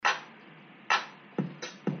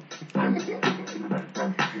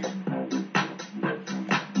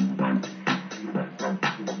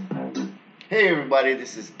Hey everybody,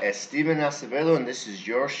 this is Esteban Acevedo, and this is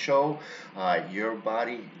your show, Your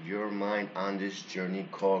Body, Your Mind on this journey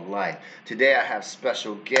called life. Today I have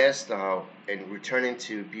special guest, and returning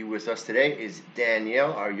to be with us today is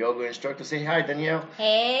Danielle, our yoga instructor. Say hi, Danielle.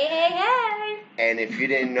 Hey. And if you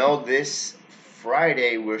didn't know, this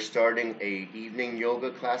Friday we're starting a evening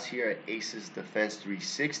yoga class here at Aces Defense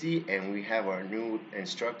 360, and we have our new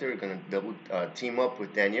instructor going to double team up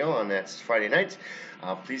with Danielle on that Friday night.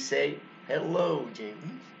 Please say hello, Jamie.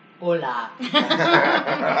 Hola.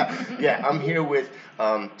 Yeah, I'm here with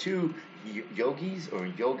two yogis or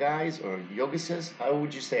yogis or yogises. How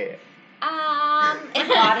would you say it?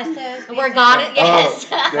 Goddesses. We're goddesses. Yes.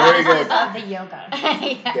 Oh, there you go. Goddesses of the yoga.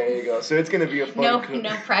 Yeah. There you go. So it's gonna be a fun.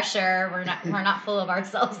 No pressure. We're not full of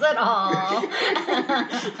ourselves at all.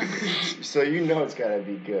 So you know it's gotta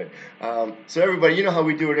be good. So everybody, you know how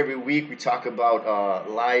we do it every week. We talk about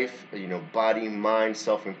life, body, mind,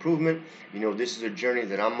 self-improvement. This is a journey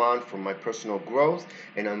that I'm on for my personal growth,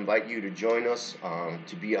 and I invite you to join us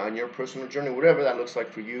to be on your personal journey, whatever that looks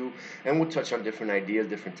like for you. And we'll touch on different ideas,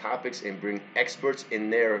 different topics, and bring experts in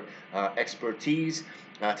their expertise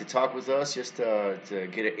to talk with us, just to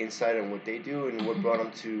get an insight on what they do and what brought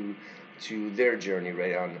them to their journey,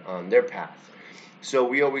 right, on their path. So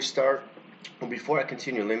we always start. Well, before I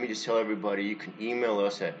continue, let me just tell everybody you can email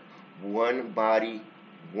us at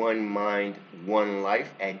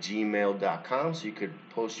onebody.onemind.onelife@gmail.com. So you could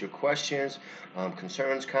post your questions,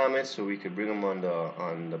 concerns, comments, so we could bring them on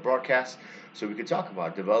the broadcast, so we could talk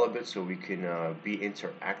about, develop it, so we can be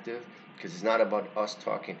interactive. Because it's not about us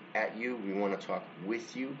talking at you. We want to talk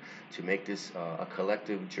with you to make this a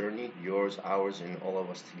collective journey, yours, ours, and all of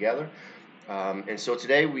us together. And so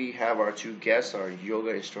today we have our two guests, our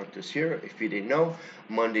yoga instructors here. If you didn't know,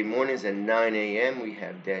 Monday mornings at 9 a.m. we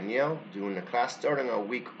have Danielle doing the class, starting our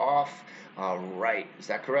week off. Right, is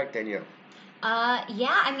that correct, Danielle?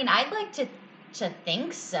 Yeah. I mean, I'd like to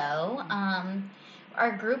think so.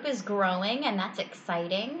 Our group is growing, and that's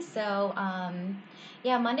exciting. So,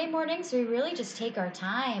 yeah, Monday mornings we really just take our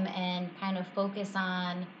time and kind of focus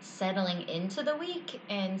on settling into the week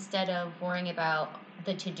instead of worrying about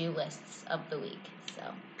the to-do lists of the week. So.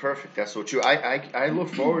 Perfect. That's so true. I look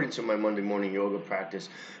forward into my Monday morning yoga practice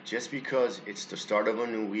just because it's the start of a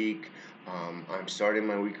new week. I'm starting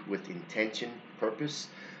my week with intention, purpose.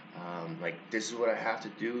 Like, this is what I have to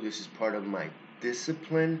do. This is part of my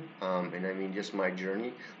discipline. And I mean, just my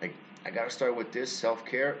journey. Like, I got to start with this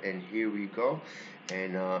self-care, and here we go.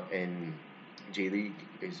 And Jaylee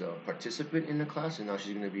is a participant in the class, and now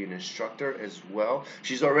she's going to be an instructor as well.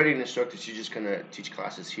 She's already an instructor. She's just going to teach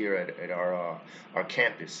classes here at our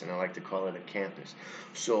campus, and I like to call it a campus.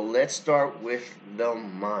 So let's start with the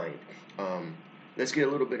mind. Let's get a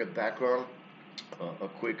little bit of background, a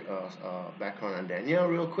quick background on Danielle,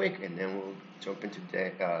 real quick, and then we'll jump into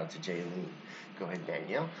to Jaylee. Go ahead,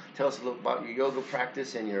 Danielle. Tell us a little about your yoga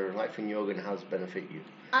practice and your life in yoga and how it's benefit you.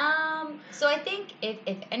 So I think if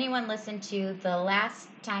anyone listened to the last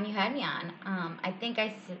time you had me on, I think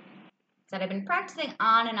I said I've been practicing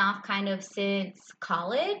on and off kind of since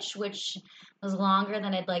college, which was longer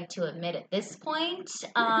than I'd like to admit at this point.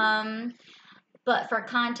 But for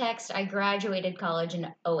context, I graduated college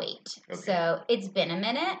in 08. Okay. So it's been a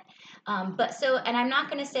minute. And I'm not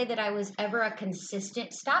going to say that I was ever a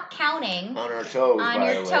consistent. Stop counting on our toes, on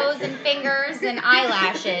your toes and fingers and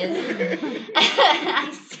eyelashes. I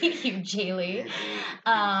see you, Jaylee.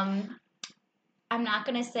 I'm not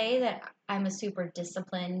going to say that I'm a super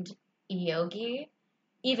disciplined yogi,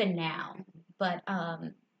 even now, but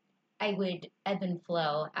I would ebb and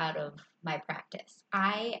flow out of my practice.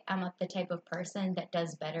 I am the type of person that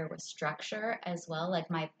does better with structure as well. Like,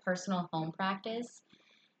 my personal home practice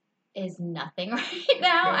is nothing right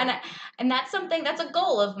now, and that's a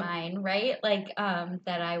goal of mine, right? Like,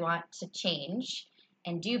 that I want to change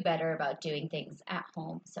and do better about doing things at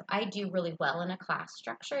home. So I do really well in a class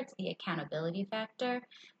structure. It's the accountability factor.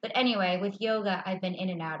 But anyway, with yoga, I've been in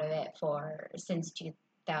and out of it since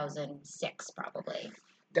 2006 probably.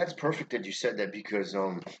 That's perfect that you said that, because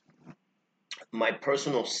my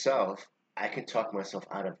personal self, I can talk myself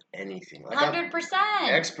out of anything. Like, 100%.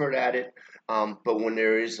 I'm expert at it. But when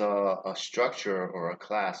there is a structure or a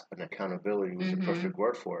class, an accountability was the perfect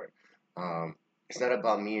word for it. It's not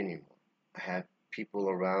about me anymore. I have people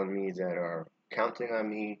around me that are counting on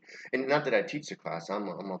me, and not that I teach the class. I'm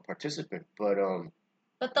a participant, but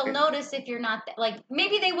But they'll notice if you're not like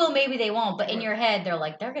maybe they will, maybe they won't. But in your head, they're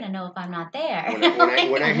like they're gonna know if I'm not there.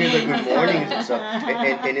 When I hear the good mornings and stuff,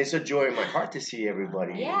 and it's a joy in my heart to see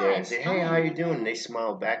everybody Yeah, there and it's say, "Hey, fun. how you doing?" And they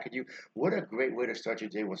smile back at you. What a great way to start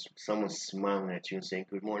your day when someone's smiling at you and saying,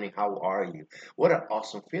 "Good morning, how are you?" What an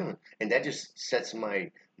awesome feeling, and that just sets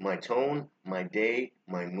my tone, my day,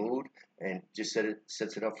 my mood, and just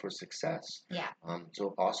sets it up for success. Yeah.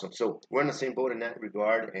 So awesome. So we're in the same boat in that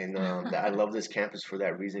regard, and I love this campus for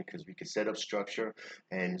that reason because we can set up structure,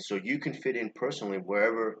 and so you can fit in personally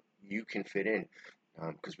wherever you can fit in.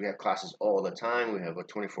 Because we have classes all the time, we have a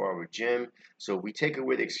 24-hour gym, so we take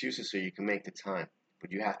away the excuses so you can make the time,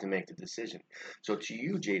 but you have to make the decision. So to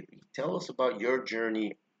you, JP, tell us about your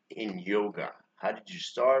journey in yoga. How did you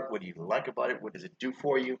start? What do you like about it? What does it do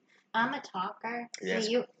for you? I'm a talker. Yes.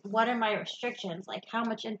 So what are my restrictions? Like, how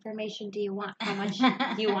much information do you want? How much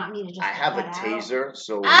do you want me to just I have a cut out? taser,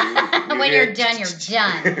 so When you're done, you're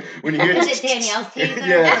done. When you hear Is it Danielle's taser?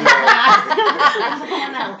 Yeah,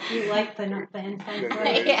 No, you like the intense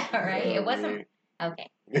one. Yeah, right. It wasn't okay.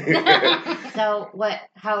 So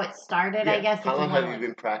how it started, I guess. How if long wanna, have you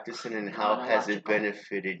been practicing, and how has it chronological.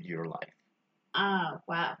 benefited your life? Oh,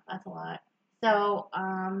 wow, that's a lot. So,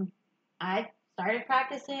 I started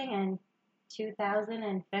practicing in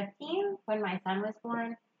 2015 when my son was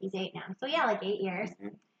born. He's 8 now. So yeah, like 8 years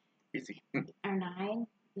Easy. or 9.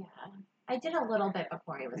 Yeah. I did a little bit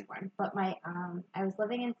before he was born, but I was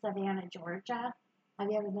living in Savannah, Georgia.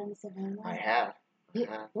 Have you ever been to Savannah? I have.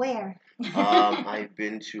 Where? I've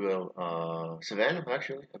been to Savannah,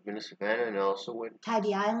 actually. I've been to Savannah, and I also went.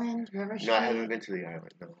 Tybee Island, River Street. No, I haven't been to the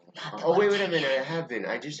island. No. Have to Oh, wait go a to minute. I have been.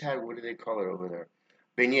 I just had, what do they call it over there?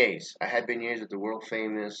 Beignets. I had beignets at the world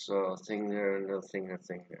famous thing there, and the thing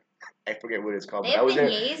there. I forget what it's called. They But I have was there.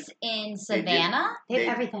 beignets in Savannah. They have They-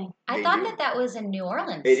 everything. I they thought do. that was a New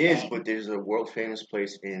Orleans It thing. is, but there's a world famous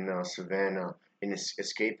place in Savannah in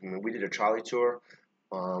Escape. I mean, we did a trolley tour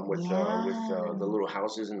with the little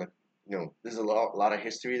houses and there's a lot of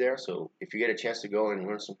history there. So if you get a chance to go and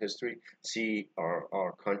learn some history, see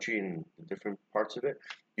our country and the different parts of it,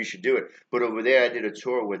 you should do it. But over there, I did a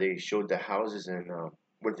tour where they showed the houses, and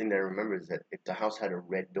one thing that I remember is that if the house had a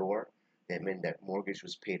red door, that meant that mortgage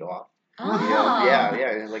was paid off. Oh. Yeah.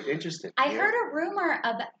 It was like interesting. I heard a rumor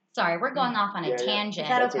about. Sorry, we're going off on a tangent. Is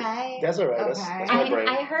that okay? That's all right. Okay. That's my brain.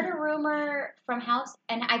 I heard a rumor from house,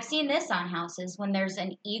 and I've seen this on houses when there's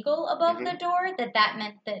an eagle above the door that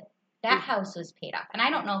meant that house was paid off. And I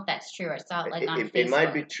don't know if that's true. I saw it on Facebook. It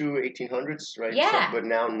might be true 1800s, right? Yeah. So, but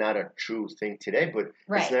now not a true thing today. But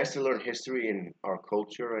Right. it's nice to learn history and our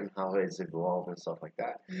culture and how it's evolved and stuff like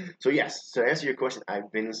that. Mm-hmm. So yes, to answer your question,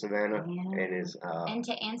 I've been to Savannah and is And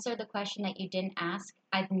to answer the question that you didn't ask,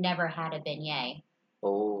 I've never had a beignet.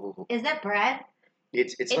 Is that bread?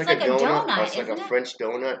 It's like a donut. It's like a French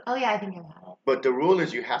donut. Oh yeah, I think I've had it. But the rule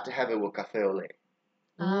is you have to have it with café au lait.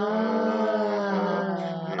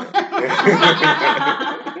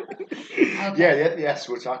 Yes,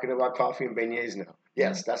 we're talking about coffee and beignets now.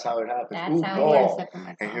 Yes, that's how it happens. That's how ball. it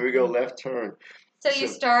is. And here we go, left turn. So you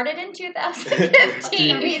started in The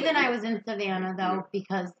 2015. reason I was in Savannah, though,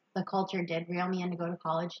 because the culture did reel me in to go to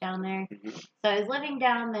college down there. Mm-hmm. So I was living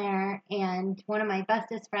down there, and one of my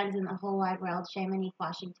bestest friends in the whole wide world, Shay Monique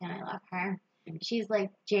Washington, I love her. She's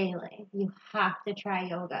like, Jaylee, you have to try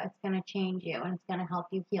yoga. It's going to change you, and it's going to help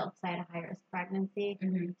you heal because I had a high-risk pregnancy.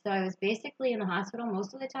 Mm-hmm. So I was basically in the hospital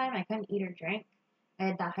most of the time. I couldn't eat or drink. I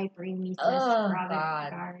had the hyperemesis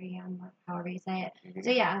gravidarum, however you say it. Mm-hmm. So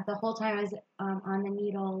yeah, the whole time I was on the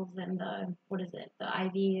needles and the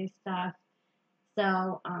IV stuff.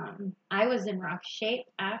 So I was in rough shape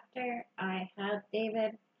after I had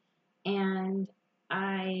David, and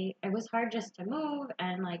it was hard just to move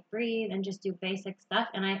and like breathe and just do basic stuff.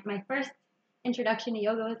 And my first introduction to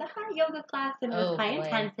yoga was a hot yoga class, and it was high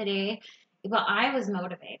intensity, but I was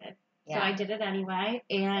motivated. So I did it anyway,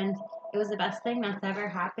 and it was the best thing that's ever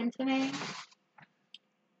happened to me.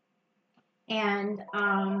 And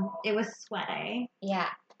it was sweaty. Yeah.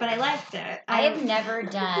 But I liked it. I have never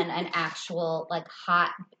done an actual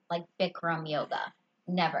hot Bikram yoga.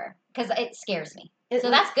 Never. Because it scares me. So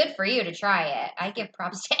that's good for you to try it. I give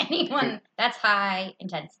props to anyone. That's high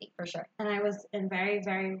intensity for sure. And I was in very,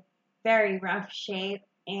 very, very rough shape,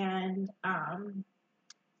 and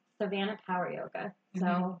Savannah Power Yoga.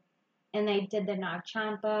 So, and they did the Nag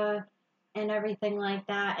Champa and everything like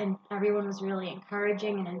that, and everyone was really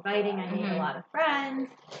encouraging and inviting. I made a lot of friends.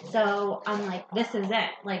 So I'm like, this is it.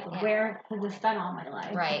 Like, where has this been all my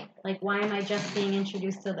life? Right. Like, why am I just being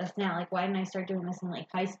introduced to this now? Like, why didn't I start doing this in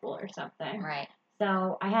high school or something? Right.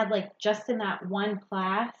 So I had just in that one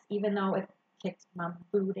class, even though if kicked my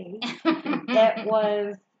booty.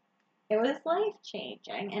 It was life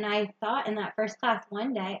changing, and I thought in that first class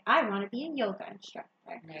one day I want to be a yoga instructor.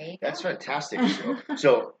 There you go. That's fantastic.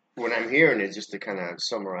 So what I'm hearing is, just to kind of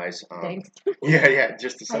summarize. Thanks. Yeah.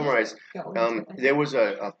 Just to summarize, Go into it. there was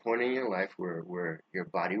a point in your life where your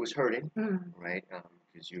body was hurting, Mm. right?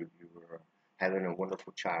 Because you were having a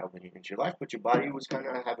wonderful child into your life, but your body was kind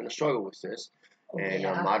of having a struggle with this. And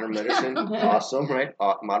Yeah. modern medicine, awesome, right?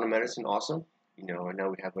 Modern medicine, awesome. You know, and now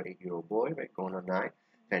we have an 8-year-old boy, right, going on 9.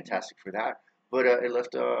 Fantastic for that. But it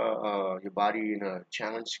left your body in a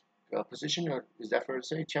challenge position, or is that fair to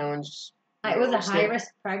say? Challenge. It was a high state? risk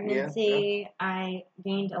pregnancy. I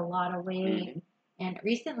gained a lot of weight, Mhm. and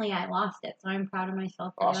recently I lost it, so I'm proud of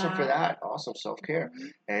myself for Awesome that. for that. Awesome self care.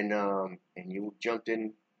 And you jumped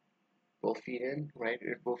in, both feet in, right?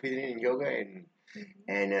 Both feet in yoga,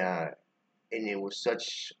 and it was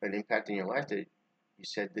such an impact in your life that you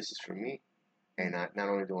said, "This is for me." And not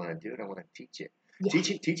only do I want to do it, I want to teach it. Yeah.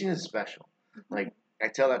 Teaching is special. Like, I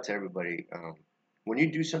tell that to everybody. When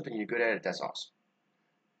you do something, you're good at it. That's awesome.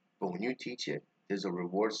 But when you teach it, there's a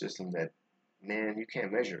reward system that, man, you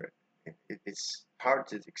can't measure it. It's hard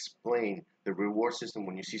to explain the reward system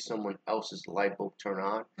when you see someone else's light bulb turn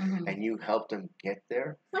on Mhm. and you help them get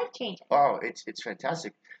there. Life changing. Oh, it's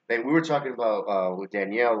fantastic. Like, we were talking about with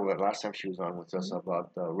Danielle last time she was on with us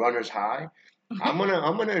about the runner's high. I'm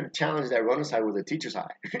gonna challenge that runner's high with a teacher's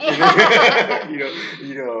high.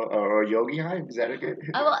 Or a yogi high. Is that a good?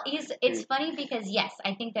 Oh, well, it's funny because yes,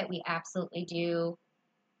 I think that we absolutely do.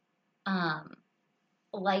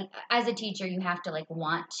 Like as a teacher, you have to like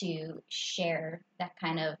want to share that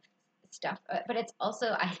kind of stuff, but it's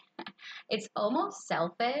also it's almost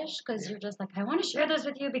selfish because you're just like, I want to share this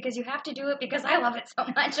with you because you have to do it because I love it so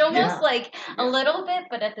much, almost Yeah. like a Yeah. little bit,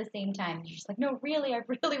 but at the same time, you're just like, no, really, I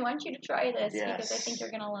really want you to try this because I Yes. think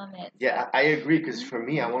you're gonna love it. Yeah, I agree. Because for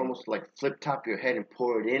me, I want to almost like flip top your head and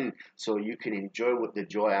pour it in so you can enjoy what the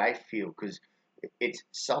joy I feel. Because it's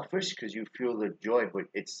selfish because you feel the joy, but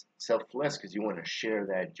it's selfless because you want to share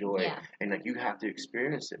that joy, Yeah. and like you have to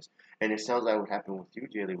experience this. And it sounds like what happened with you,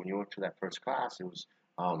 Jaylee, when you went to that first class. It was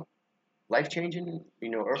life changing.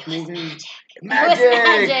 Earth moving. It was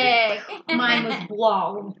magic. Mine was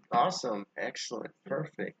blown. Awesome, excellent,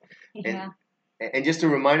 perfect. Yeah. And just to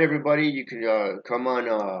remind everybody, you can come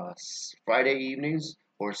on Friday evenings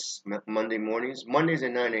or Monday mornings. Mondays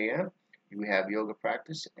at 9 a.m. We have yoga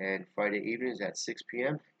practice, and Friday evenings at 6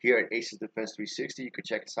 p.m. here at Aces Defense 360. You can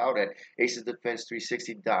check us out at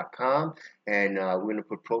acesdefense360.com, and we're going to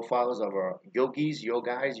put profiles of our yogis,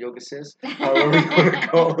 yogists, however you want to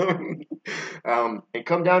call them. And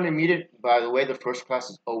come down and meet it. By the way, the first class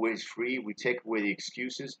is always free. We take away the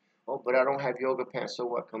excuses. Oh, but I don't have yoga pants. So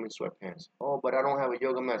what? Come in sweatpants. Oh, but I don't have a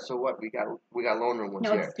yoga mat. So what? We got loaner ones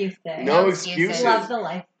No here. excuses. No excuses. excuses. Love the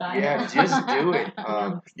lifestyle. Yeah, just do it.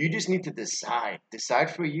 No. You just need to decide.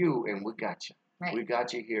 Decide for you, and we got you. Right. We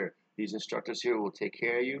got you here. These instructors here will take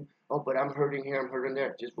care of you. Oh, but I'm hurting here. I'm hurting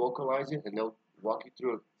there. Just vocalize it, and they'll walk you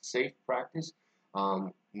through a safe practice,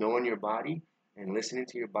 knowing your body and listening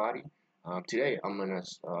to your body. Today, I'm gonna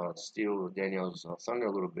steal Danielle's thunder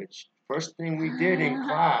a little bit. First thing we did in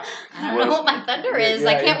class I don't know was what my thunder Yeah, is. yeah,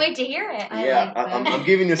 I can't yeah. wait to hear it. yeah, like I'm, that. I'm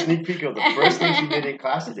giving you a sneak peek of the first thing she did in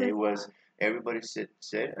class today was everybody sit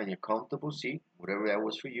on your comfortable seat, whatever that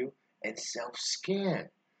was for you, and self-scan.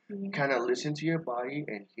 Yeah. Kind of listen to your body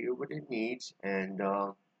and hear what it needs, and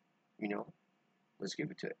let's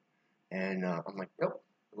give it to it. And I'm like, nope,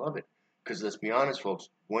 love it. Because let's be honest, folks,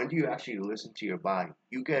 when do you actually listen to your body?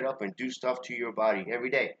 You get up and do stuff to your body every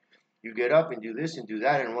day. You get up and do this and do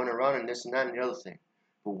that and run around and this and that and the other thing.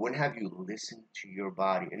 But when have you listened to your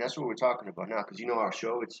body? And that's what we're talking about now. Because our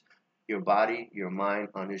show, it's your body, your mind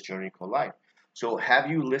on this journey called life. So have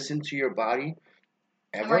you listened to your body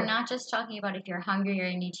And ever? we're not just talking about if you're hungry or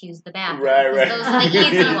you need to use the bathroom. Right, 'cause right. Those are the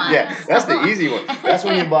easy ones. Yeah, that's the easy one. That's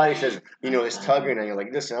when your body says, it's tugging, and you're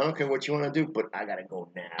like, listen, I don't care what you want to do, but I gotta go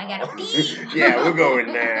now. I gotta pee. Yeah, we're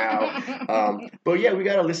going now. But yeah, we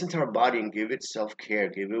gotta listen to our body and give it self-care,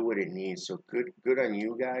 give it what it needs. So good on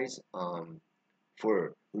you guys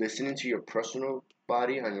for listening to your personal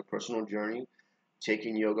body on your personal journey,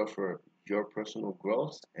 taking yoga for your personal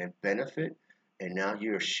growth and benefit, and now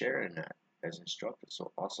you're sharing that as instructors.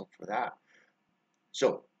 So awesome for that.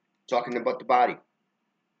 So, talking about the body,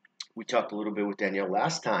 we talked a little bit with Danielle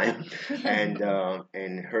last time, and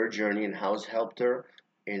her journey and how it's helped her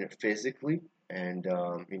in physically, and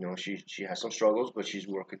she has some struggles, but she's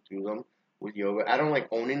working through them with yoga. I don't like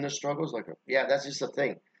owning the struggles, like yeah, that's just a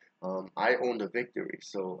thing, I own the victory.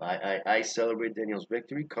 So I celebrate Danielle's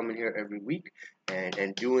victory, coming here every week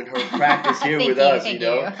and doing her practice here with us, Thank you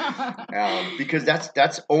know, you. because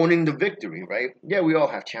that's owning the victory, right? Yeah, we all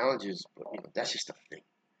have challenges, but you know, that's just a thing.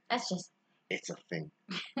 That's just. It's a thing.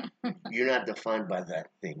 You're not defined by that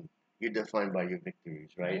thing. You're defined by your victories,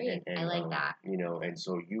 right? Great. I like that. You know, and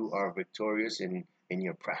so you are victorious in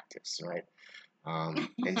your practice, right?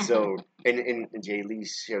 And so, and Jay Lee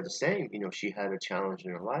shared the same. You know, she had a challenge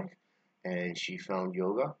in her life, and she found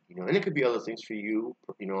yoga. You know, and it could be other things for you,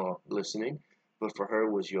 you know, listening, but for her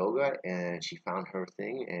it was yoga, and she found her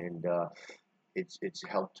thing, and it's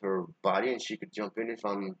helped her body, and she could jump in if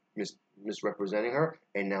I'm misrepresenting her,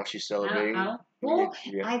 and now she's celebrating. Well,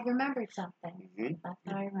 Yeah. I remembered something. Mm-hmm. That's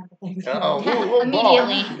how I remember things. Oh, whoa,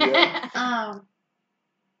 Immediately. Yeah.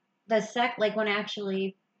 Like when I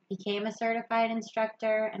actually became a certified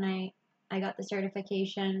instructor, and I got the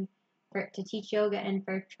certification to teach yoga and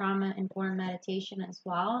for trauma informed meditation as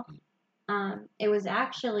well. It was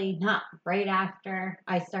actually not right after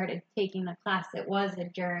I started taking the class. It was a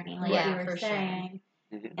journey, like Yeah, you were for sure. saying.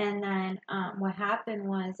 Mhm. And then what happened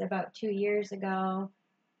was about 2 years ago,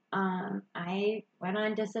 I went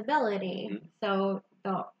on disability. Mhm. So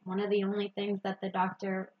one of the only things that the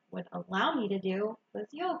doctor would allow me to do was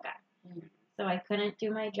yoga. Mm. So I couldn't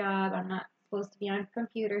do my job. I'm not supposed to be on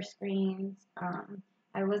computer screens.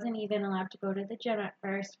 I wasn't even allowed to go to the gym at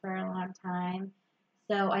first for a long time.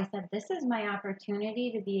 So I said, this is my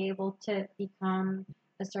opportunity to be able to become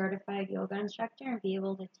a certified yoga instructor and be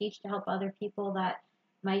able to teach to help other people that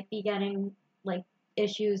might be getting like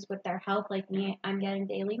issues with their health. Like me, I'm getting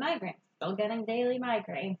daily migraines, still getting daily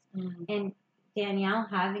migraines. Mm. And Danielle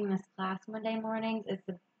having this class Monday mornings is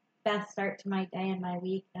the best start to my day and my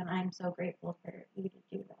week, and I'm so grateful for you to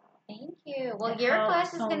do that. Thank you. Well, It your helps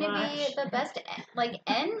class is so going to be much. the best like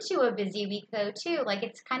end to a busy week though too. Like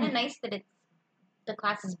it's kind of nice that it's the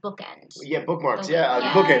class's bookend. Yeah, bookmarks. The Yeah, week.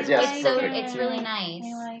 Yeah. bookends. Yes, It's so perfect. it's really nice.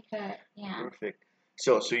 I like it. Yeah. Perfect.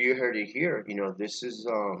 So you heard it here. You know, this is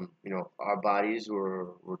you know, our bodies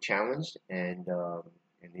were challenged, and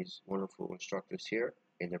these wonderful instructors here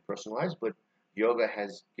in their personal lives, but yoga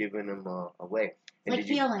has given them a way. And Like did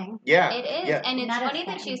you? healing. Yeah, It is. yeah. And it's funny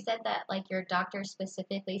that Medicine. you said that like your doctor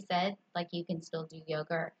specifically said like you can still do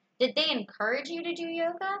yoga. Did they encourage you to do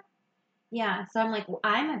yoga? Yeah, so I'm like, well,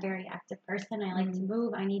 I'm a very active person. I like to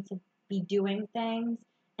move. I need to be doing things.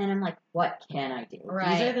 And I'm like, what can I do?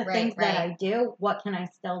 These are the things that I do. What can I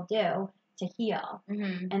still do to heal?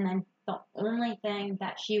 Mm-hmm. And then the only thing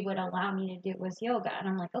that she would allow me to do was yoga. And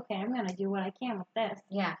I'm like, okay, I'm going to do what I can with this.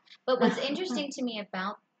 Yeah. But what's interesting to me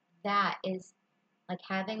about that is like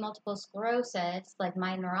having multiple sclerosis, like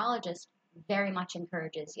my neurologist very much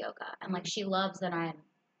encourages yoga. And like she loves that I'm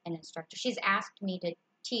an instructor. She's asked me to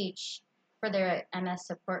teach for their MS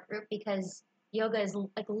support group because yoga is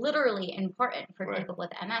like literally important for Right. people with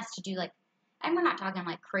MS to do like, and we're not talking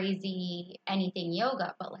like crazy anything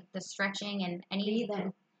yoga, but like the stretching and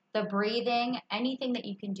the breathing, anything that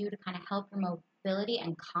you can do to kind of help your mobility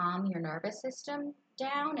and calm your nervous system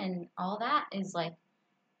down and all that is like,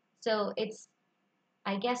 so it's,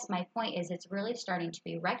 I guess my point is it's really starting to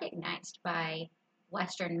be recognized by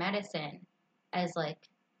Western medicine as like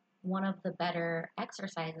one of the better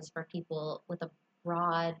exercises for people with a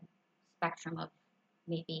broad spectrum of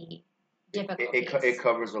maybe difficulties. It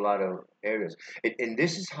covers a lot of areas, and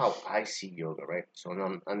this is how I see yoga, right? So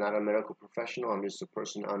I'm not a medical professional. I'm just a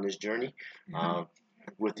person on this journey,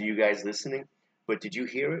 with you guys listening. But did you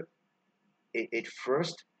hear it? It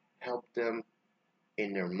first helped them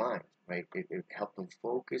in their mind, right? It helped them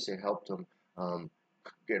focus. It helped them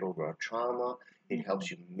get over a trauma. It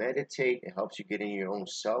helps you meditate. It helps you get in your own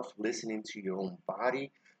self, listening to your own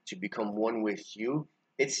body, to become one with you.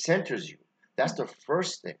 It centers you. That's the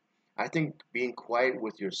first thing. I think being quiet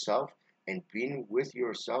with yourself and being with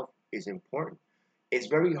yourself is important. It's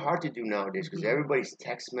very hard to do nowadays because everybody's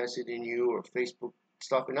text messaging you or Facebook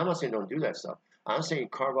stuff. And I'm not saying don't do that stuff. I'm saying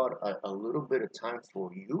carve out a little bit of time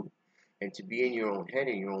for you and to be in your own head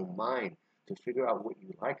and your own mind to figure out what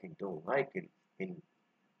you like and don't like and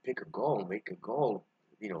pick a goal, make a goal,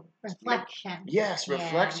 you know. Reflection. Yes, Yeah.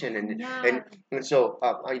 reflection. And so,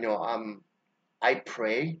 you know, I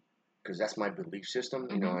pray because that's my belief system,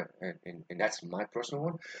 you know, and that's my personal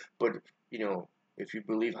one. But, you know, if you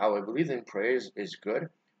believe how I believe, then prayer is good.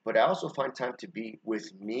 But I also find time to be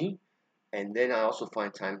with me. And then I also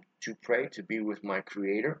find time to pray, to be with my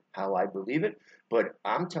creator, how I believe it. But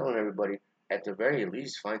I'm telling everybody, at the very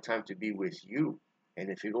least, find time to be with you. And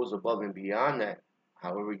if it goes above and beyond that,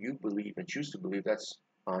 however you believe and choose to believe, that's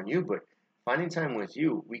on you. But finding time with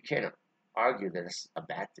you, we can't argue that it's a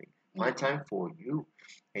bad thing. Find time for you.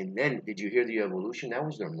 And then, did you hear the evolution? That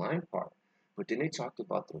was their mind part. But then they talked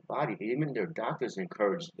about their body. Even their doctors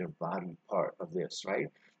encouraged their body part of this, right?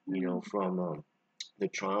 You know, from the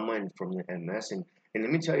trauma and from the MS. And let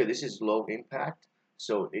me tell you, this is low impact.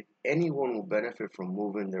 So anyone will benefit from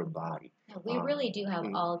moving their body. Yeah, we really do have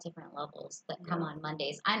mm, all different levels that come Yeah. on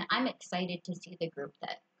Mondays. And I'm excited to see the group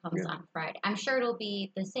that comes Yeah. on Friday. I'm sure it'll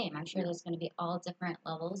be the same. I'm sure Yeah. there's going to be all different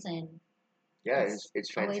levels, and Yeah, it's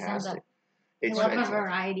it's always ends fantastic. up. I It's love the fantastic.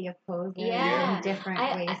 variety of poses Yeah, and different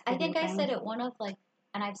ways I to think do I said things. it one of like,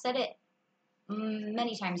 and I've said it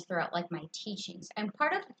many times throughout like my teachings. And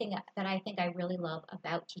part of the thing that I think I really love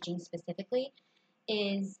about teaching specifically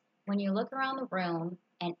is when you look around the room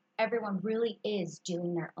and everyone really is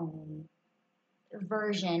doing their own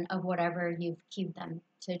version of whatever you've cued them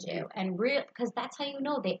to do, and real because that's how you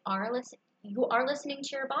know they are you are listening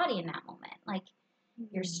to your body in that moment. Like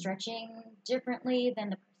you're stretching differently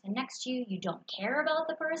than the person next to you. You don't care about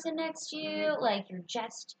the person next to you. Like you're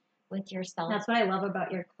just with yourself. That's what I love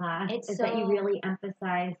about your class, It's is that you so- really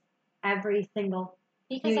emphasize every single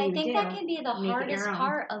Because cue I you think do. that can be the Make it hardest your own.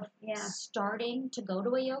 part of Yeah. starting to go to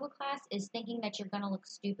a yoga class is thinking that you're going to look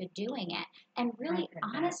stupid doing it. And really, get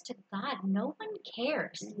that. honest to God, no one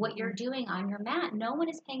cares what you're doing on your mat. No one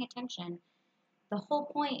is paying attention. The whole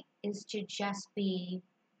point is to just be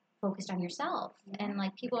focused on yourself. And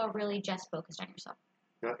like people are really just focused on yourself.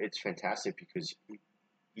 No, it's fantastic because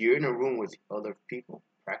you're in a room with other people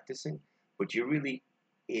practicing, but you're really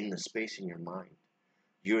in the space in your mind.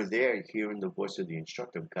 You're there hearing the voice of the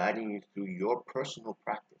instructor guiding you through your personal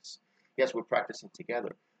practice. Yes, we're practicing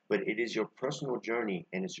together, but it is your personal journey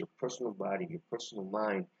and it's your personal body, your personal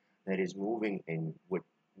mind that is moving and what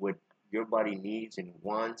your body needs and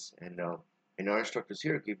wants. And our instructors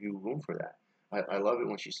here give you room for that. I love it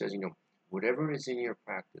when she says, whatever is in your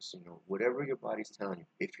practice, whatever your body's telling you.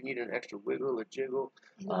 If you need an extra wiggle, a jiggle,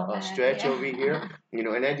 a stretch over here,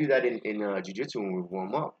 and I do that in jiu-jitsu when we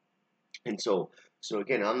warm up. And so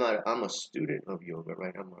again, I'm a student of yoga,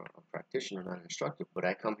 right? I'm a practitioner, not an instructor, but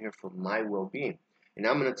I come here for my well-being. And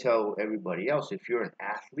I'm going to tell everybody else, if you're an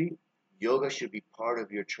athlete, yoga should be part of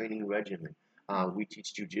your training regimen. We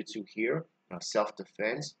teach jiu-jitsu here,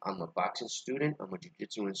 self-defense. I'm a boxing student. I'm a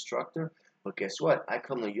jiu-jitsu instructor. But guess what? I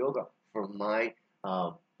come to yoga for my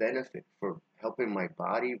benefit, for helping my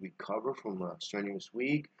body recover from a strenuous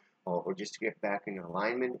week, or just to get back in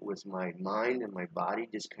alignment with my mind and my body,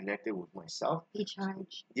 disconnected with myself.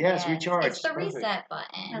 Recharge. Yes, recharge. It's the Perfect. reset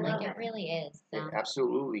button. I Like love it it. really is. Yeah, So.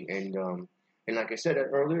 absolutely. And like I said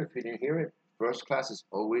earlier, if you didn't hear it, first class is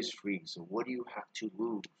always free. So what do you have to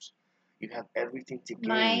lose? You have everything to gain.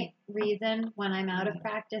 My reason when I'm out of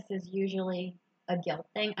practice is usually a guilt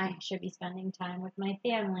thing. I should be spending time with my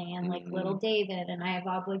family and like little David, and I have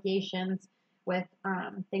obligations with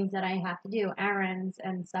things that I have to do, errands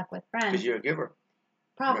and stuff with Because friends. you're a giver.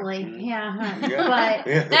 Probably, Mhm. yeah. Yeah. But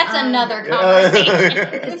Yeah. That's another Yeah.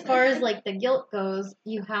 conversation. as far as like the guilt goes,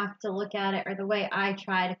 you have to look at it, or the way I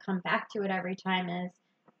try to come back to it every time is,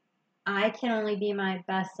 I can only be my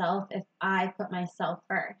best self if I put myself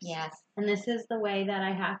first. Yes. And this is the way that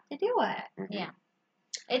I have to do it. Mhm. Yeah.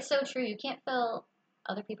 It's so true. You can't fill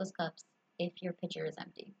other people's cups if your pitcher is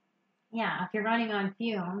empty. Yeah, if you're running on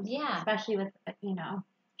fumes, Yeah. especially with,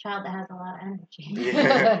 child that has a lot of energy.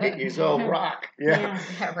 Yeah. He's all rock. Yeah.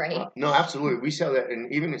 Yeah, right. No, absolutely. We sell that,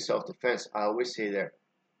 and even in self-defense, I always say that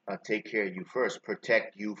take care of you first,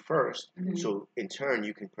 protect you 1st, so in turn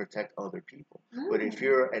you can protect other people. But if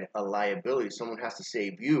you're a liability, someone has to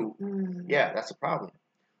save you. Yeah, that's a problem.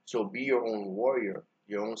 So be your own warrior,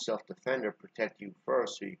 your own self-defender. Protect you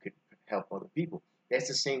first, so you could help other people. That's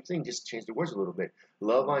the same thing. Just change the words a little bit.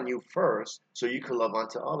 Love on you first, so you can love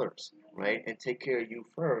onto others, right? And take care of you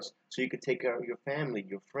first, so you can take care of your family,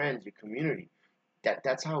 your friends, your community.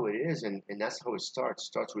 That's how it is, and that's how it starts. It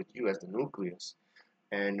starts with you as the nucleus,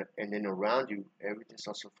 and then around you, everything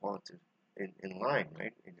starts to fall in line,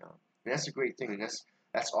 right? And that's a great thing, and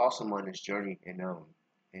that's awesome on this journey.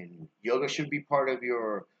 And yoga should be part of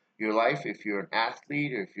your life. If you're an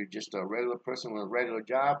athlete, or if you're just a regular person with a regular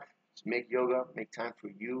job, just make yoga, make time for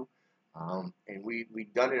you. And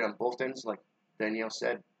we've done it on both ends, like Danielle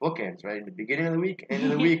said, bookends, right? In the beginning of the week, end of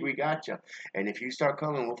the week, we got you. And if you start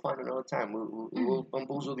coming, we'll find another time. We'll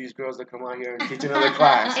bamboozle these girls that come out here and teach another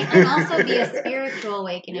class. It can also be a spiritual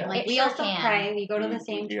awakening. Yeah. Like It we sure also can. pray. We go to the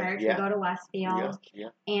same Yeah, church. yeah. We go to Westfield, Yeah.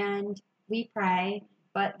 and we pray.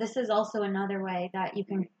 But this is also another way that you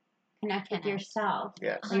can connect with Connect. yourself.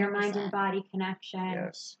 Yes. Your mind 100%. and body connection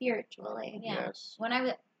Yes. spiritually. Yeah. Yes. When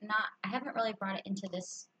I haven't really brought it into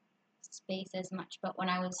this space as much, but when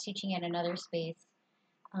I was teaching at another space,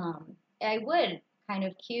 I would kind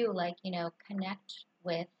of cue, like, connect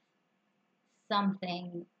with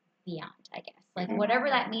something beyond, I guess. Like, whatever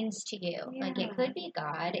that means to you. Like, it could be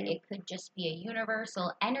God, it could just be a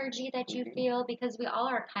universal energy that you feel, because we all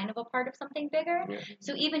are kind of a part of something bigger. Yeah.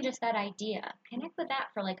 So even just that idea, connect with that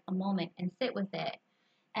for like a moment and sit with it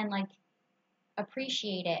and like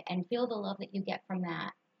appreciate it and feel the love that you get from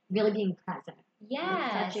that. Really being present.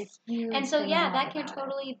 Yes. Such a huge And so, thing yeah, I that love can about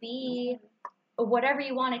totally be whatever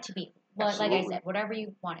you want it to be. Well, like I Absolutely. said, whatever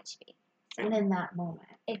you want it to be. it. And in that moment.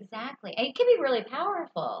 Exactly. And it can be really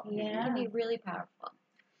powerful. It Yeah. can be really powerful.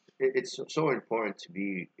 It's so important to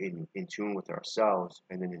be in tune with ourselves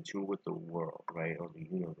and then in tune with the world, right, or the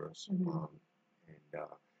universe. Mhm. And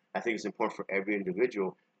I think it's important for every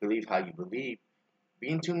individual, believe how you believe, be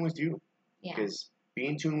in tune with you. Yeah. Because be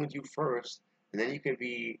in tune with you first, and then you can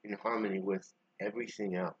be in harmony with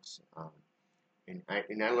everything else. And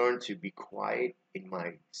I learned to be quiet in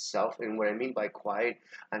myself. And what I mean by quiet,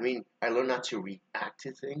 I mean I learned not to react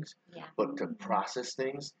to things, Yeah. but to process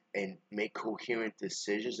things and make coherent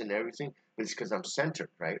decisions and everything. But it's because I'm centered,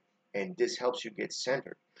 right? And this helps you get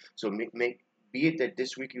centered. So be it that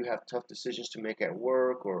this week you have tough decisions to make at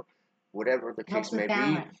work or whatever the Helps case may with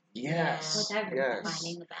balance. be. Yes, With everything. yes.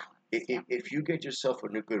 Finding the balance. If you get yourself a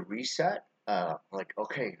good reset, like,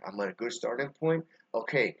 okay, I'm at a good starting point,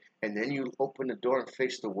 okay, and then you open the door and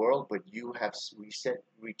face the world, but you have reset,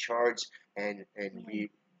 recharged, and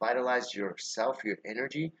revitalized yourself, your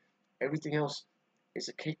energy, everything else is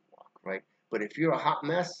a cakewalk, right? But if you're a hot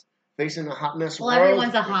mess, facing a hot mess Well, world,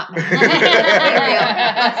 everyone's a hot mess.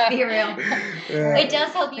 Let's be real. Yeah. It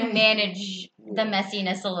does help you manage the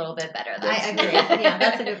messiness a little bit better. Though. I agree. Yeah,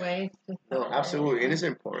 that's a good way. No, absolutely, and it's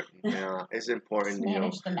important. It's important. Just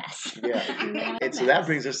manage the mess. Yeah, and so that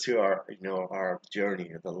brings us to our, our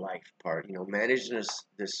journey, the life part. Managing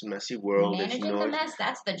this messy world. Managing the mess,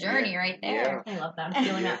 that's the journey right Yeah. there. I love that. I'm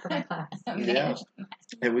feeling that for my class. Yeah,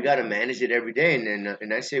 and we got to manage it every day.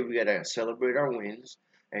 And I say we got to celebrate our wins.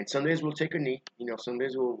 And some days we'll take a knee. Some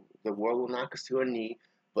days the world will knock us to a knee,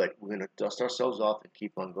 but we're gonna dust ourselves off and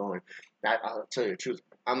keep on going. I'll tell you the truth.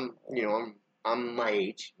 I'm my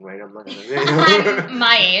age, right? I'm not gonna say I'm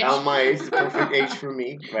my age. I'm my age, the perfect age for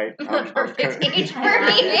me, right? The perfect age for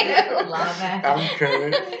me. Love it. I'm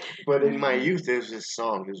current, but in my youth, there's this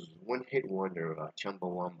song. There's one hit wonder,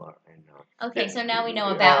 Chumbawamba, and Okay, so now we know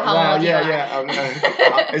about how well, old you yeah, are.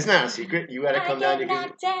 yeah. It's not a secret. You gotta come down.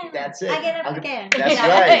 That's it. I get up again. That's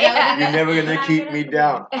Yeah. right. Yeah. You're never gonna I keep get me up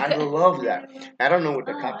down. again. I love that. I don't know what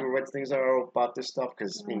the Oh. copyright things are about this stuff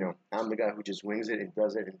because I'm the guy who just wings it and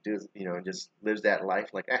does it and does and just lives that life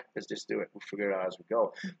like let's just do it. We'll figure it out as we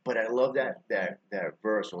go. But I love that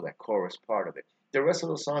verse or that chorus part of it. The rest of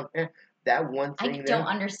the song, that one I thing. don't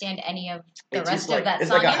understand any of the It's rest just of that it's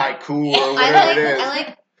song. like a haiku or I whatever it is.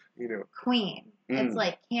 like You know. Queen. It's Mm.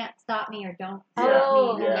 like can't stop me or don't Yeah,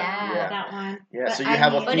 stop me. yeah. That one. Yeah, But so you I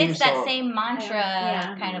have a mean- But theme it's that song. same mantra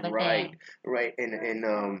Yeah. kind of a Right, thing. right,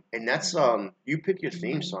 and that's you pick your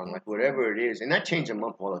theme song like whatever it is, and I change them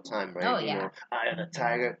up all the time, right? Oh, yeah. Eye of the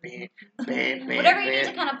Tiger, bam, Whatever you need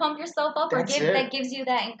to kind of pump yourself up or That's give it. that gives you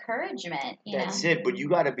that encouragement. That's it. But you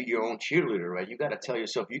got to be your own cheerleader, right? You got to tell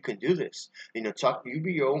yourself you can do this. You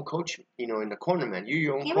be your own coach. In the corner man, you're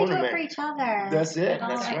your own Can't we corner do it for man. each other? That's it. All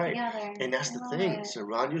That's right right. together. And that's I the love thing. it.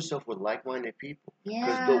 Surround yourself with like-minded people. Because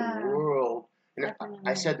Yeah. the world. And I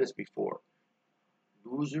Definitely. said this before.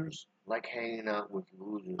 Losers like hanging out with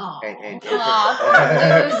losers. Aw.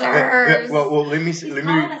 Losers. well, let me He's let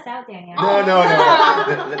calling me. us out, Daniel. No.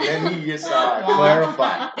 Oh. Let me just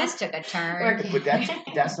clarify. This took a turn. Okay. But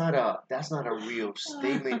that's not a real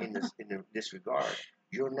statement in this regard.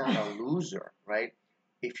 You're not a loser, right?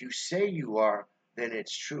 If you say you are, then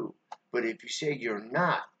it's true. But if you say you're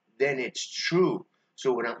not, then it's true.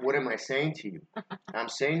 So what am I saying to you? I'm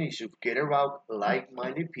saying you should get around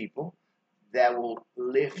like-minded people that will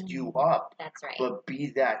lift you up. That's right. But be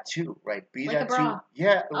that too, right? Be Like a that bra. too.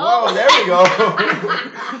 Yeah. Oh. Whoa, there we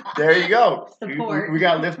go. There you go. Support. We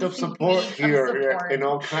got lift up support Need some here support. in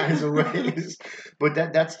all kinds of ways. But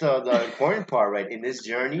that's the important part, right? In this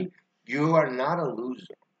journey, you are not a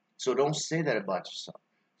loser. So don't say that about yourself.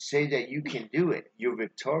 Say that you can do it. You're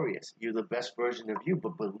victorious. You're the best version of you,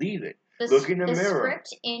 but believe it. Look in the mirror.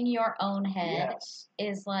 script in your own head Yes.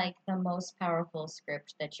 is like the most powerful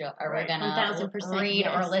script that you're ever Right. gonna 1000%, read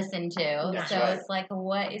or yes. listen to. That's So right. it's like,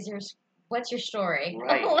 what's your story?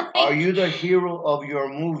 Right. Like, Are you the hero of your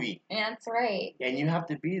movie? That's right. And you have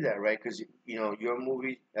to be that, right? Because your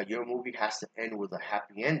movie has to end with a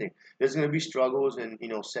happy ending. There's gonna be struggles and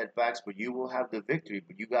setbacks, but you will have the victory.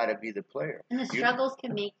 But you gotta be the player. And the struggles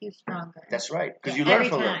can make you stronger. That's right. Because Yeah, you learn every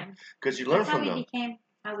from them. time. Because you learn That's how from we them. became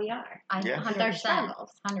how we are. Yeah. With our 100%.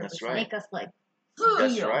 struggles. 100%. That's right. Make us like,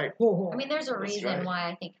 That's "Yo." right. I mean, there's a That's reason right. why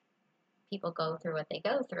I think people go through what they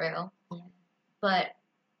go through. Yeah. But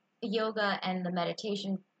yoga and the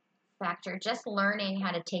meditation factor, just learning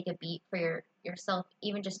how to take a beat for yourself,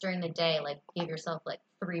 even just during the day, like give yourself like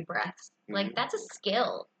 3 breaths. Like Mhm. that's a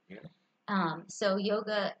skill. Yeah. So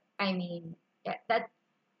yoga, I mean, that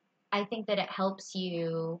I think that it helps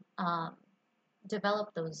you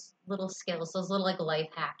develop those little skills, those little like life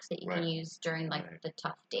hacks that you can Right. use during like Right. the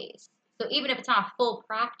tough days. So even if it's not a full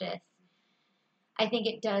practice, I think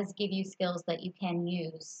it does give you skills that you can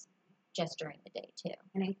use just during the day too.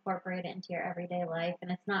 and incorporate it into your everyday life.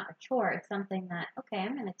 And it's not a chore. It's something that, okay,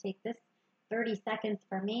 I'm going to take this 30 seconds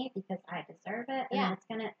for me because I deserve it. And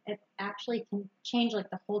Yeah. it actually can change like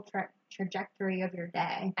the whole trajectory of your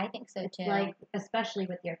day. I think so too. Like, especially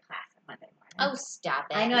with your class on Monday morning. Oh, stop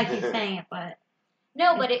it. I know I keep saying it, but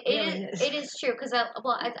No, but it really is is. it is true because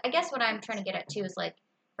I guess what I'm trying to get at too is like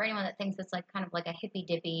for anyone that thinks it's like kind of like a hippy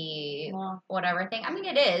dippy well, whatever thing. I mean,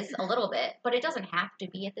 it is a little bit, but it doesn't have to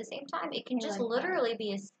be at the same time. It can I just like that. literally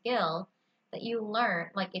be a skill that you learn.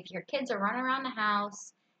 Like if your kids are running around the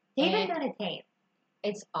house, David and meditate.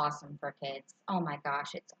 it's awesome for kids. Oh my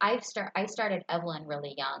gosh, I started Evelyn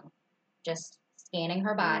really young, just scanning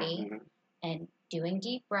her body Mhm. and doing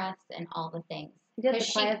deep breaths and all the things. He did the 'Cause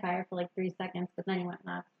she- quiet fire for like 3 seconds, but then he went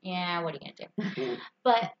nuts. Yeah, what are you gonna do? Mhm.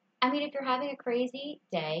 But I mean, if you're having a crazy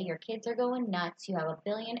day, your kids are going nuts, you have a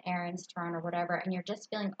billion errands to run or whatever, and you're just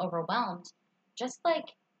feeling overwhelmed, just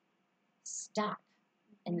like stop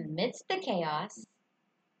in the midst of the chaos,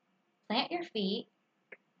 plant your feet,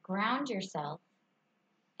 ground yourself,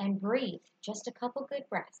 and breathe. Just a couple good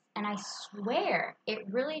breaths. And I swear it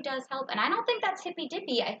really does help. And I don't think that's hippy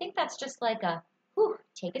dippy. I think that's just like a, whew,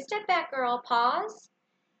 take a step back, girl, pause.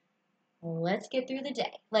 Let's get through the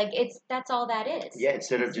day. Like that's all that is. Yeah,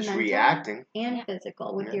 instead of It's just mental reacting. and Yeah.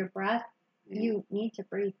 physical. With Yeah. your breath, Mhm. you need to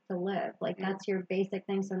breathe to live. Like Yeah. that's your basic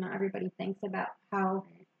thing. So not everybody thinks about how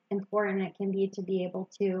important it can be able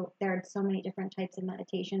to. There are so many different types of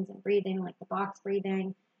meditations and breathing, like the box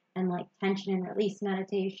breathing and like tension and release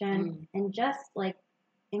meditation, and just like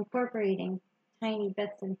incorporating tiny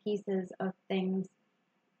bits and pieces of things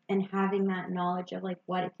and having that knowledge of like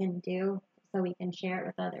what it can do, so we can share it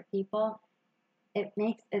with other people. It's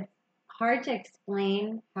hard to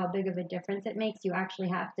explain how big of a difference it makes. You actually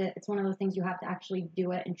have to, it's one of those things you have to actually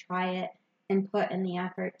do it and try it and put in the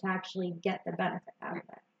effort to actually get the benefit out of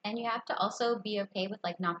it. And you have to also be okay with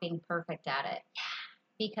like not being perfect at it.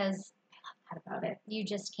 Because How about it? you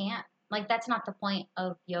just can't. Like that's not the point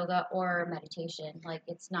of yoga or meditation. Like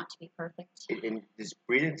it's not to be perfect. In this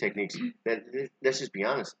breathing techniques, let's just be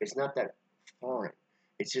honest, it's not that foreign.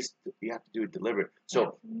 It's just you have to do it deliberate.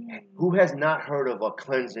 So, who has not heard of a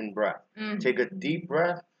cleansing breath? Take a deep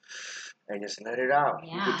breath and just let it out.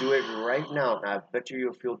 You could do it right now. I bet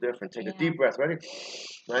you'll feel different. Take a deep breath. Ready?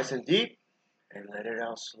 Nice and deep. And let it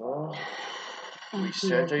out slow.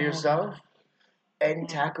 Recenter yourself. And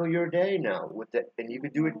tackle your day now with that. And you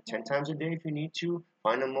could do it 10 times a day if you need to.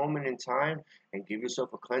 Find a moment in time and give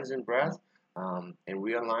yourself a cleansing breath. And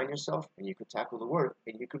realign yourself, and you could tackle the work,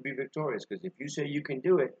 and you could be victorious. Because if you say you can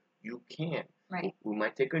do it, you can. Right. We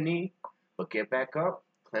might take a knee, but get back up,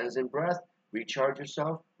 cleansing breath, recharge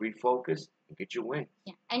yourself, refocus, and get your win.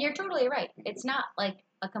 Yeah. And you're totally right. It's not like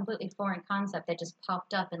a completely foreign concept that just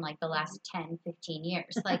popped up in like the last 10, 15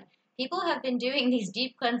 years. Like people have been doing these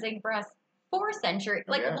deep cleansing breaths for centuries,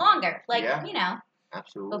 like longer. Like, you know,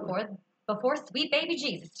 absolutely. Before sweet baby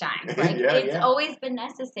Jesus time. Like it's always been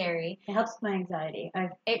necessary. It helps my anxiety.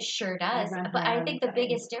 It sure does. But I think the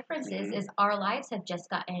biggest difference is our lives have just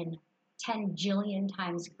gotten 10 jillion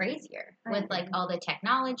times crazier with like all the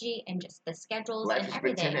technology and just the schedules Life and has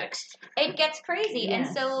everything. been 10x. It gets crazy. Yes.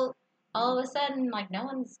 And so all of a sudden, like no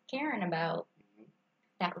one's caring about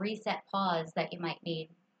that reset pause that you might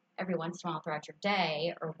need every once in a while throughout your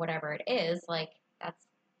day or whatever it is. Like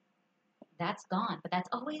that's gone, but that's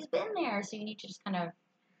always been there. So you need to just kind of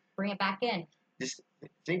bring it back in. Just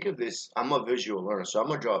think of this. I'm a visual learner, so I'm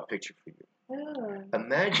gonna draw a picture for you. Ooh.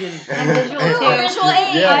 Imagine. I'm visual too. Visual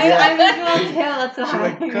aid. I'm visual too. That's She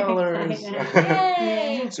why. like colors.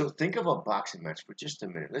 Yay. So think of a boxing match for just a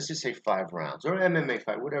minute. Let's just say 5 rounds or MMA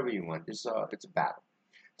fight, whatever you want. It's a battle.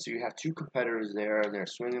 So you have 2 competitors there. They're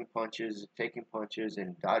swinging punches, taking punches,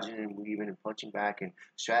 and dodging and weaving and punching back and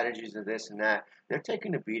strategies of this and that. They're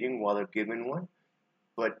taking a beating while they're given one,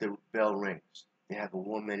 but the bell rings. They have a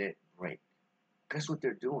 1-minute break. Guess what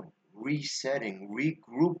they're doing? Resetting,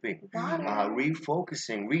 regrouping,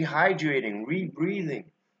 refocusing, rehydrating, rebreathing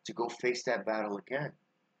to go face that battle again.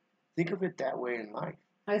 Think of it that way in life.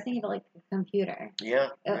 I was thinking about like a computer. Yeah,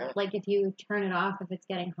 yeah. Like if you turn it off if it's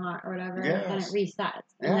getting hot or whatever, then it Yes. resets.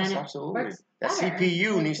 And Yes, then it absolutely. works That better.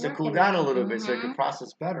 CPU It's needs to cool working down a right. little bit so it can Mhm.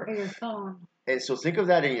 process better. Or your phone. And so think of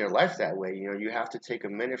that in your life that way. You know, you have to take a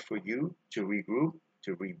minute for you to regroup,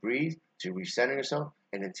 to rebreathe, to recenter yourself,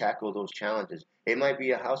 and then tackle those challenges. It might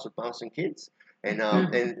be a house with bouncing kids, and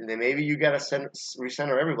and then maybe you gotta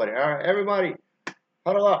recenter everybody. All right, everybody,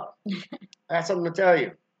 huddle up. I have something to tell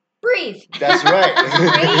you. Breathe. That's Great to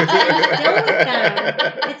right. deal with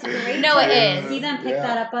them. It's great No, to it is. see them pick Yeah.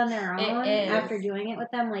 that up on their It own is. after doing it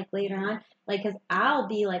with them, like later on. Like, because I'll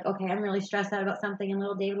be like, okay, I'm really stressed out about something, and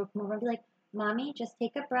little David will come over and be like, Mommy, just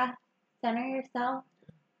take a breath, center yourself,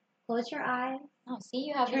 close your eyes, Oh, see,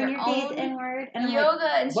 you have turn your your gaze own inward. And I'm yoga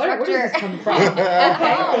like, instructor. where does this come from? At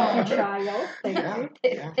Okay, home. thank you, child. Thank Yeah, you.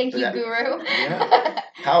 yeah. Thank But you, that- Guru. Yeah.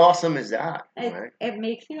 How awesome is that? Right? It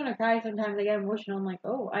makes me want to cry sometimes. I get emotional. I'm like,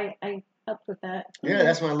 oh, I helped with that. Yeah,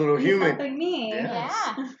 that's my little He's human. helping me. Yes.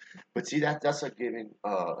 Yeah. But see, that's a given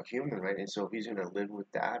a human, right? And so he's gonna live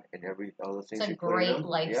with that and every other things. It's a you put in great him.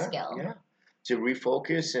 life Yeah, skill. yeah. To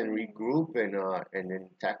refocus and regroup and then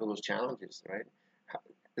tackle those challenges, right?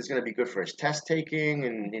 It's gonna be good for his test taking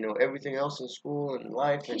and everything else in school and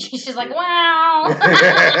life. And She's just like, wow.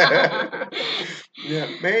 yeah,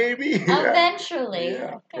 maybe. Yeah. Eventually.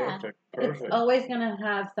 Yeah, perfect, It's perfect. always going to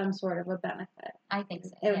have some sort of a benefit. I think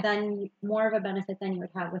so. It, Yeah. Then more of a benefit than you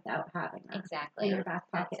would have without having that Exactly. in your back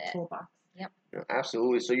pocket That's it. toolbox. Yeah,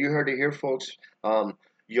 absolutely. So you heard it here, folks.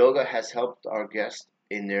 Yoga has helped our guests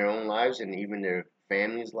in their own lives and even their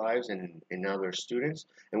families' lives and now their students.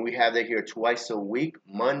 And we have that here twice a week,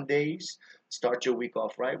 Mondays. Start your week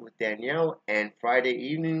off right with Danielle, and Friday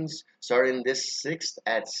evenings, starting this 6th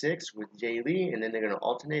at 6 with Jay Lee, and then they're going to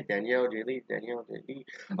alternate Danielle, Jay Lee, Danielle, Jay Lee.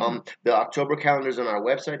 The October calendar is on our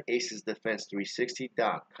website,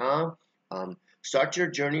 acesdefense360.com. Start your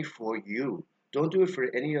journey for you. Don't do it for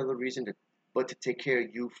any other reason but to take care of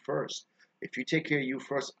you first. If you take care of you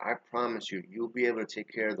first, I promise you, you'll be able to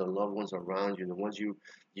take care of the loved ones around you, the ones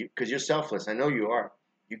because you're selfless. I know you are.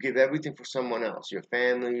 You give everything for someone else, your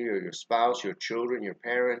family or your spouse, your children, your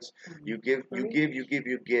parents. You give, you give, you give,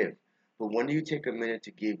 you give. But when do you take a minute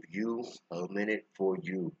to give you a minute for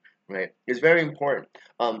you? Right? It's very important.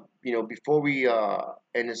 Before we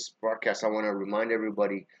end this broadcast, I want to remind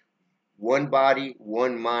everybody one body,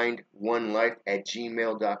 one mind, one life at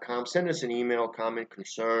gmail.com. Send us an email, comment,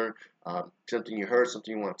 concern, something you heard,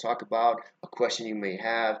 something you want to talk about, a question you may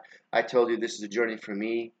have. I told you this is a journey for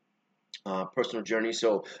me, personal journey.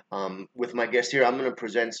 So with my guest here, I'm going to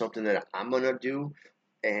present something that I'm going to do.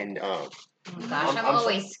 And Oh gosh, I'm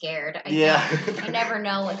always scared. I never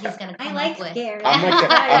know what he's gonna come I like up with. scary.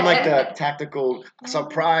 I'm like the tactical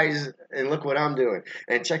surprise, and look what I'm doing.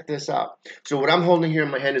 And check this out. So what I'm holding here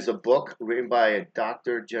in my hand is a book written by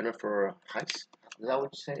Dr. Jennifer Heiss. Is that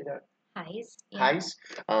what you say that? Heiss. Yeah. Heiss.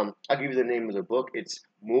 I'll give you the name of the book. It's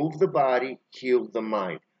Move the Body, Heal the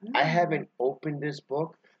Mind. I haven't opened this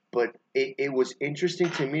book, but it was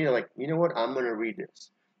interesting to me. Like, you know what? I'm going to read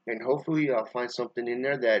this. And hopefully I'll find something in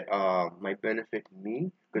there that might benefit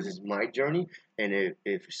me because it's my journey. And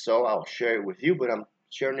if so, I'll share it with you, but I'm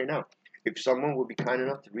sharing it now. If someone would be kind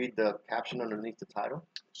enough to read the caption underneath the title.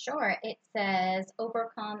 Sure. It says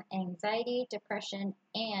overcome anxiety, depression,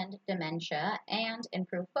 and dementia, and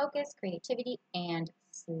improve focus, creativity, and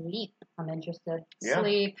sleep. I'm interested. Yeah.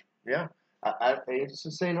 Sleep. Yeah. It's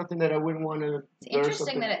to say nothing that I wouldn't want to. It's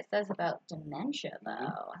interesting that it says about dementia, though.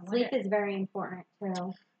 I Sleep wonder- is very important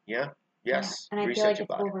too. Yeah. Yes. And I feel Research like it's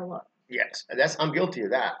about it. overlooked. Yes. I'm guilty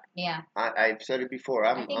of that. Yeah. I've said it before.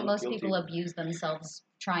 I think I'm most guilty. people abuse themselves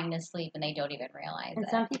trying to sleep and they don't even realize And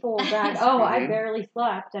it. some people will brag, oh, I Mhm. barely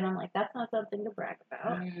slept. And I'm like, that's not something to brag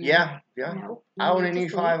about. Yeah. You know, I you only to need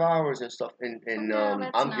sleep. 5 hours and stuff, and No,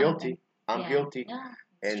 that's I'm not guilty. even- I'm Yeah. guilty, Yeah,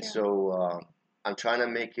 and true. so I'm trying to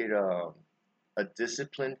make it a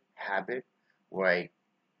disciplined habit where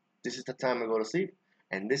this is the time I go to sleep,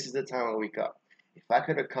 and this is the time I wake up. If I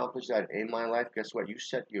could accomplish that in my life, guess what? You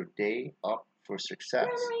set your day up for success.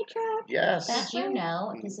 You're on the right track. Yes. Did you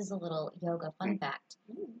know, Mm. this is a little yoga fun fact,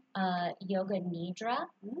 Mm. yoga nidra,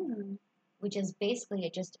 Mm. which is basically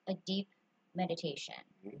just a deep meditation,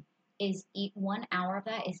 Mhm. is 1 hour of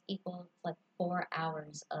that is equal to like 4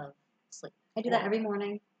 hours of sleep. I do that every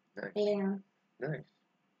morning. Nice. 8 a.m. Nice.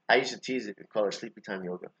 I used to tease it and call it sleepy time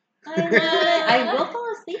yoga. I love it. I will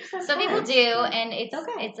fall asleep sometimes. Some people do, and it's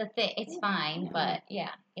okay. it's a thing. It's fine, but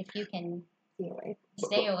yeah, if you can See you awake.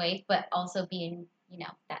 stay awake, but also be in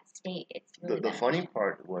that state, it's really The funny beneficial.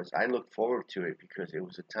 part was I looked forward to it because it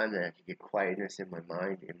was a time that I could get quietness in my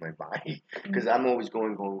mind, in my body, because I'm always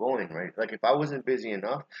going, right? Like if I wasn't busy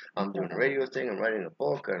enough, I'm doing a radio thing, I'm writing a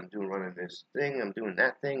book, running this thing, I'm doing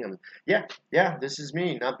that thing. Yeah, this is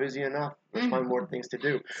me, not busy enough. Let's find more things to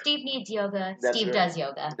do. Steve needs yoga. That's Steve right. does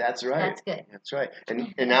yoga. That's right. That's good. That's right.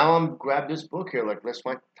 And now I'm grab this book here. Like let's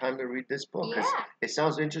find time to read this book because Yeah. it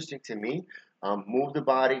sounds interesting to me. Move the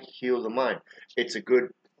body, heal the mind. It's a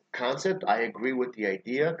good concept. I agree with the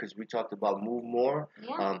idea because we talked about move more,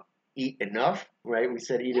 Yeah. eat enough, right? We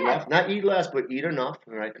said eat Yeah. enough, not eat less, but eat enough,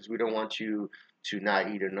 right? Because we don't want you to not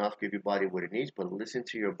eat enough. Give your body what it needs, but listen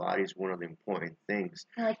to your body is one of the important things.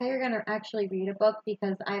 I like how you're going to actually read a book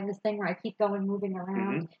because I have this thing where I keep going, moving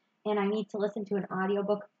around, and I need to listen to an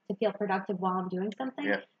audiobook to feel productive while I'm doing something.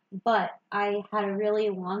 Yeah. But I had a really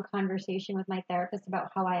long conversation with my therapist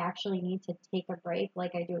about how I actually need to take a break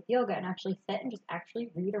like I do with yoga and actually sit and just actually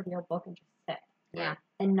read a real book and just sit. Yeah.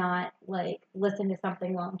 And not like listen to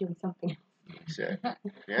something while I'm doing something else.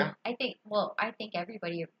 Yeah. I think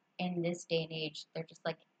everybody in this day and age, they're just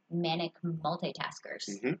like manic multitaskers.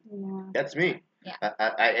 Yeah. That's me. Yeah.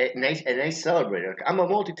 And I celebrate it. I'm a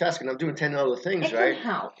multitasker. I'm doing 10 other things, It right? can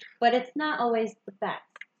help, but it's not always the best.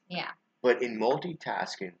 Yeah. But in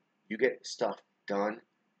multitasking, you get stuff done,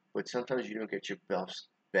 but sometimes you don't get your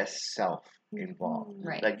best self involved.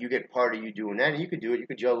 Right. Like you get part of you doing that, and you could do it. You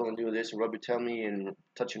could juggle and do this, and rub your tummy, and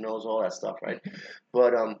touch your nose, all that stuff, right?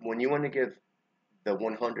 But when you want to give the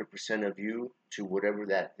 100% of you to whatever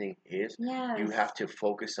that thing is, Yes. you have to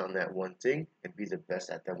focus on that one thing and be the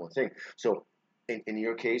best at that one thing. So, in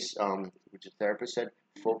your case, which the therapist said,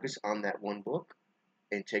 focus on that one book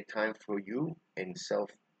and take time for you and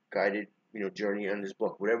self-guided, journey on this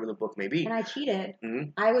book, whatever the book may be. And I cheated.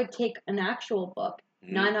 Mhm. I would take an actual book,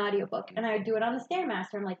 not an audiobook, and I would do it on the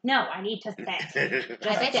Stairmaster. I'm like, no, I need to sit.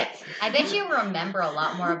 I bet you remember a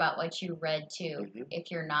lot more about what you read too if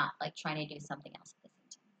you're not like trying to do something else.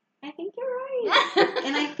 I think you're right.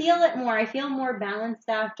 And I feel it more. I feel more balanced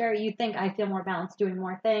after. You think I feel more balanced doing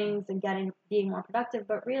more things and being more productive,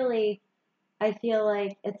 but really, I feel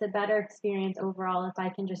like it's a better experience overall if I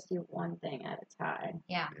can just do one thing at a time.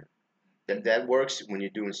 Yeah. That works when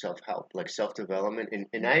you're doing self-help, like self-development,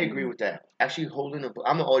 and I agree with that. Actually, holding a book.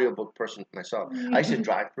 I'm an audiobook person myself. I used to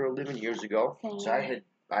drive for a living years ago, so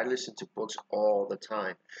I listened to books all the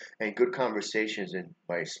time, and good conversations and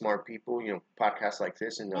by smart people. Podcasts like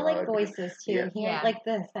this, and I like voices too. Yeah. Like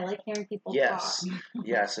this. I like hearing people talk.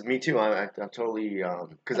 Yes, me too. I'm totally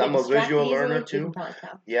because I I'm get a visual distracted learner easily, too.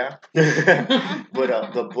 Yeah.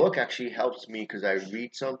 But the book actually helps me because I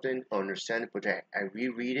read something, understand it, but I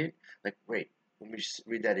reread it. Like, wait, let me just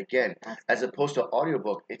read that again. As opposed to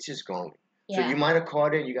audiobook, it's just going. So you might have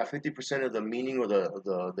caught it. You got 50% of the meaning or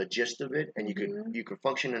the gist of it, and you could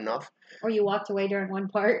function enough. Or you walked away during one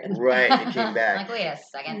part. Right, and came back. Like, wait a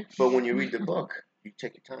second. But when you read the book, you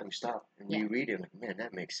take your time, you stop, and reread it. Like, man,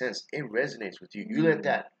 that makes sense. It resonates with you. You let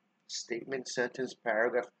that statement, sentence,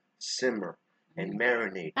 paragraph simmer and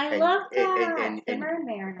marinate. I love that. Simmer and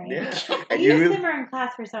marinate. Yeah. And you used simmer in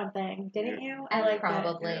class for something, didn't you? I like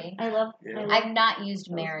probably. I love. I've not used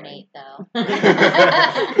marinate though.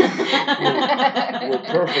 We're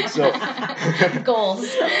perfect. So goals.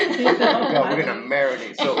 Yeah, we're gonna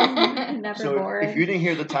marinate. So boring. if you didn't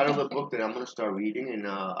hear the title of the book that I'm gonna start reading, and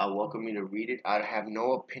I welcome you to read it. I have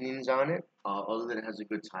no opinions on it, other than it has a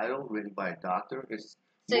good title, written by a doctor. It's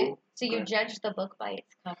So you judge the book by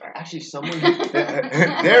its cover. Actually, someone.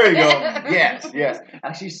 There we go. Yes.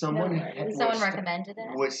 Actually, someone recommended it.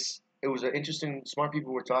 It was an interesting. Smart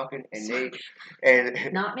people were talking,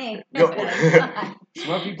 and not me. No,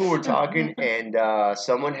 smart people were talking, and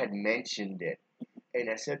someone had mentioned it, and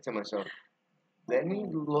I said to myself, "Let me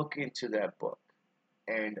look into that book."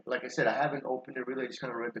 And like I said, I haven't opened it really. I just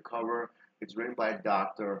kind of read the cover. It's written by a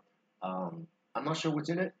doctor. I'm not sure what's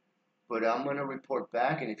in it. But I'm going to report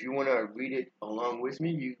back, and if you want to read it along with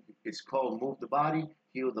me, it's called Move the Body,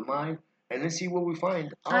 Heal the Mind, and let's see what we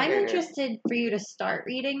find. I'm interested for you to start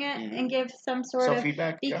reading it and give some sort of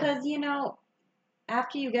feedback. Because,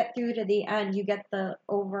 after you get through to the end, you get the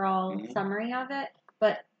overall summary of it,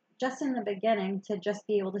 but just in the beginning to just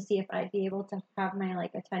be able to see if I'd be able to have my,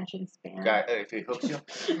 attention span. If it hooks you.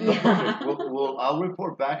 Yeah. I'll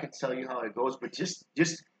report back and tell you how it goes, but just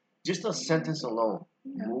a sentence alone,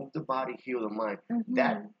 move the body, heal the mind.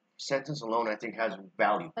 That sentence alone, I think, has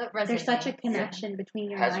value. There's such a connection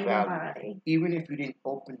between your mind and body. Even if you didn't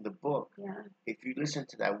open the book, if you listen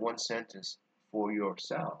to that one sentence for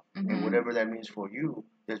yourself, and whatever that means for you,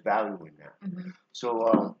 there's value in that.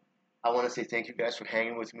 So I want to say thank you guys for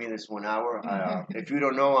hanging with me this 1 hour. If you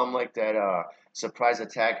don't know, I'm like that surprise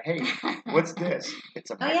attack. Hey, what's this? It's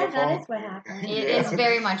a Oh yeah, microphone. that is what happened. It Yeah. is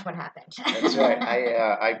very much what happened. That's right.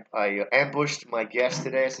 I ambushed my guest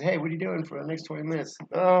today. I said, "Hey, what are you doing for the next 20 minutes?"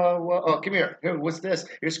 Come here. Here, what's this?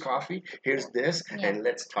 Here's coffee. Here's this, Yeah. and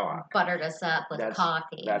let's talk. Buttered us up with That's-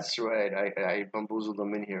 coffee. That's right. I bamboozled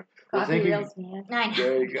them in here. Well, Coffee thank you. reels me in. I know.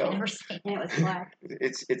 There you I go. never say And it was black.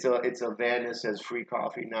 It's a van that says free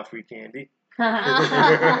coffee, not free candy.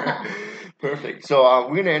 Yeah, Perfect. So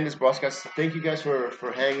we're gonna end this broadcast. Thank you guys for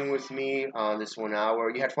hanging with me on this 1 hour.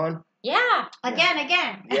 You had fun. Yeah.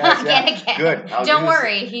 again. Yes, again, yeah. again. Good. I was Don't gonna say-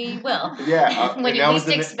 worry, he will. Yeah, when and you that was least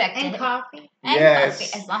the- expect And it. coffee. And Yes.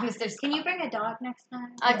 coffee, as long as there's. Can you bring a dog next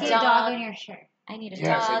time? A See dog. a dog in your shirt. I need a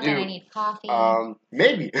Yes, I dog and do. I need coffee.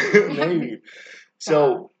 Maybe, maybe.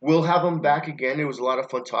 So we'll have them back again. It was a lot of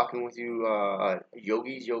fun talking with you,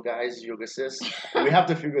 yogis, yogis, yoga sis. We have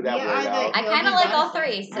to figure that Yeah, one out. I kind of like all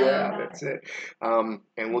three. So Yeah, that's it.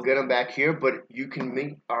 And we'll get them back here. But you can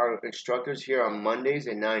meet our instructors here on Mondays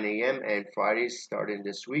at 9 a.m. and Fridays starting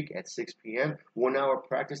this week at 6 p.m. 1 hour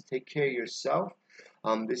practice. Take care of yourself.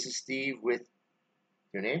 This is Steve with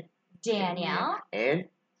your name Danielle. and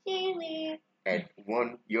Jaylee. at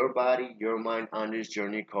Your Body, Your Mind on this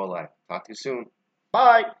journey called life. Talk to you soon.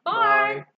 Bye. Bye.